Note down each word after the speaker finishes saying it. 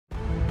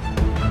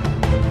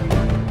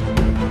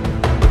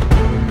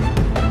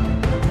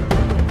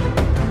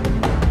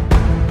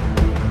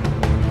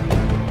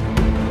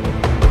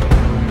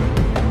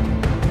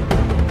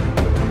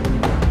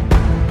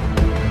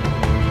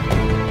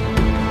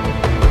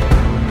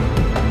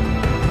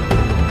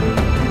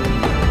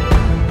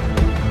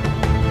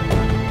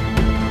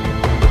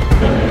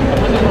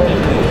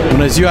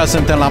ziua,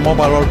 suntem la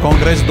Mobile World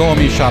Congress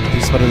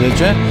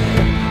 2017.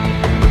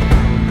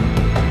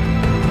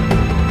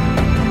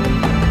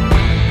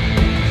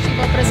 Și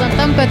vă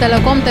prezentăm pe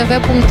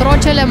telecomtv.ro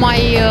cele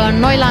mai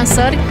noi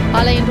lansări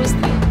ale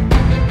industriei.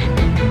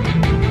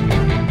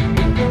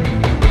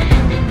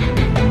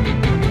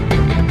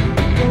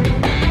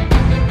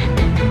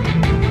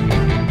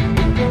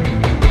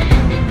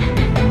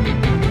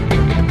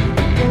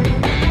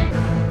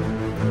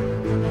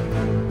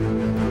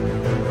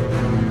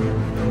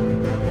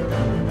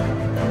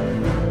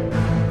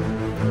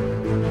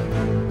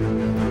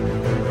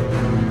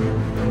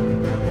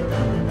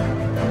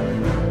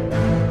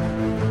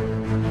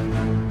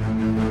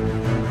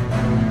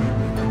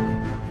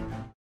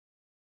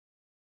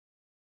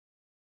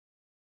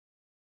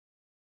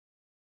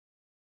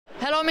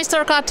 Hello,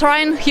 Mr.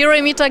 Kathrein. Here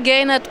we meet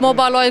again at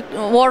Mobile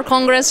World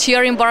Congress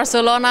here in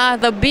Barcelona.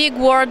 The big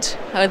word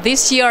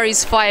this year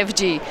is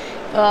 5G.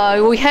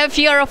 We have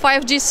here a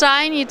 5G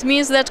sign. It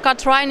means that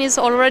Kathrein is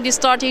already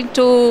starting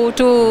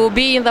to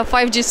be in the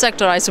 5G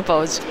sector, I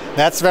suppose.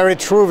 That's very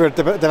true. We're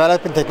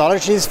developing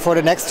technologies for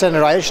the next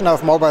generation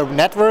of mobile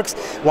networks.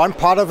 One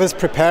part of it is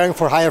preparing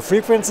for higher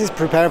frequencies,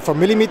 preparing for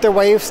millimeter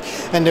waves,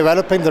 and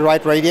developing the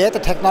right radiator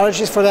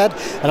technologies for that.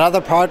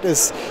 Another part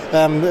is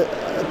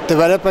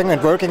developing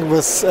and working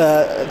with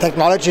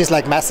technologies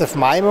like massive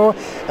MIMO,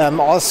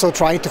 also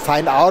trying to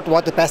find out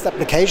what the best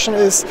application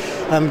is,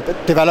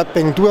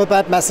 developing dual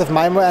band massive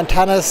MIMO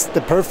antennas,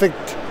 the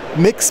perfect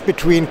mix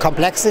between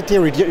complexity,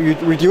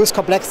 reduced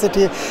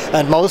complexity,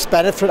 and most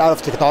benefit out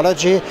of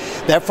technology.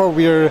 Therefore,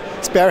 we're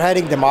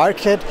spearheading the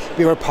market.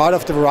 We were part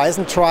of the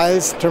Verizon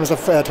trials in terms of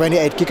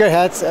 28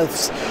 gigahertz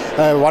as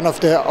one of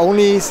the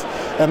only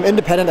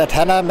independent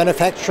antenna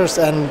manufacturers,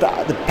 and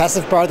the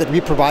passive part that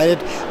we provided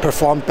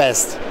performed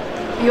best.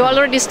 You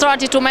already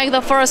started to make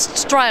the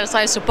first trials,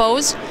 I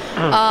suppose.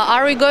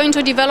 Are we going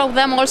to develop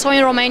them also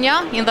in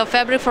Romania, in the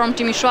fabric from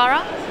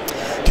Timișoara?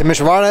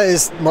 Timișoara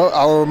is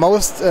our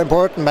most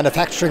important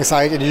manufacturing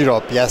site in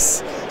Europe,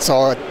 yes.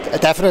 So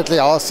definitely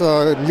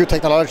also new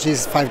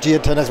technologies, 5G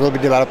antennas will be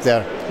developed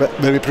there,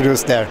 will be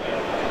produced there.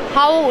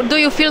 How do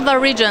you feel the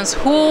regions?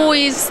 Who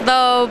is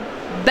the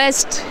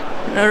best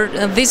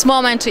this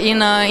moment in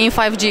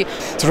 5G?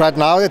 So right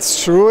now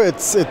it's true,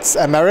 it's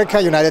America,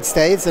 United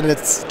States, and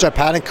it's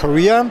Japan and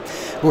Korea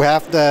who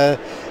have the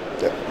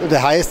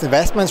highest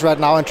investments right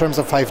now in terms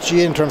of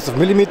 5G, in terms of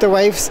millimeter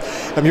waves.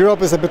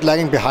 Europe is a bit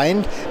lagging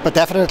behind, but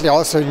definitely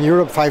also in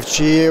Europe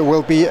 5G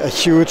will be a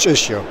huge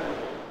issue.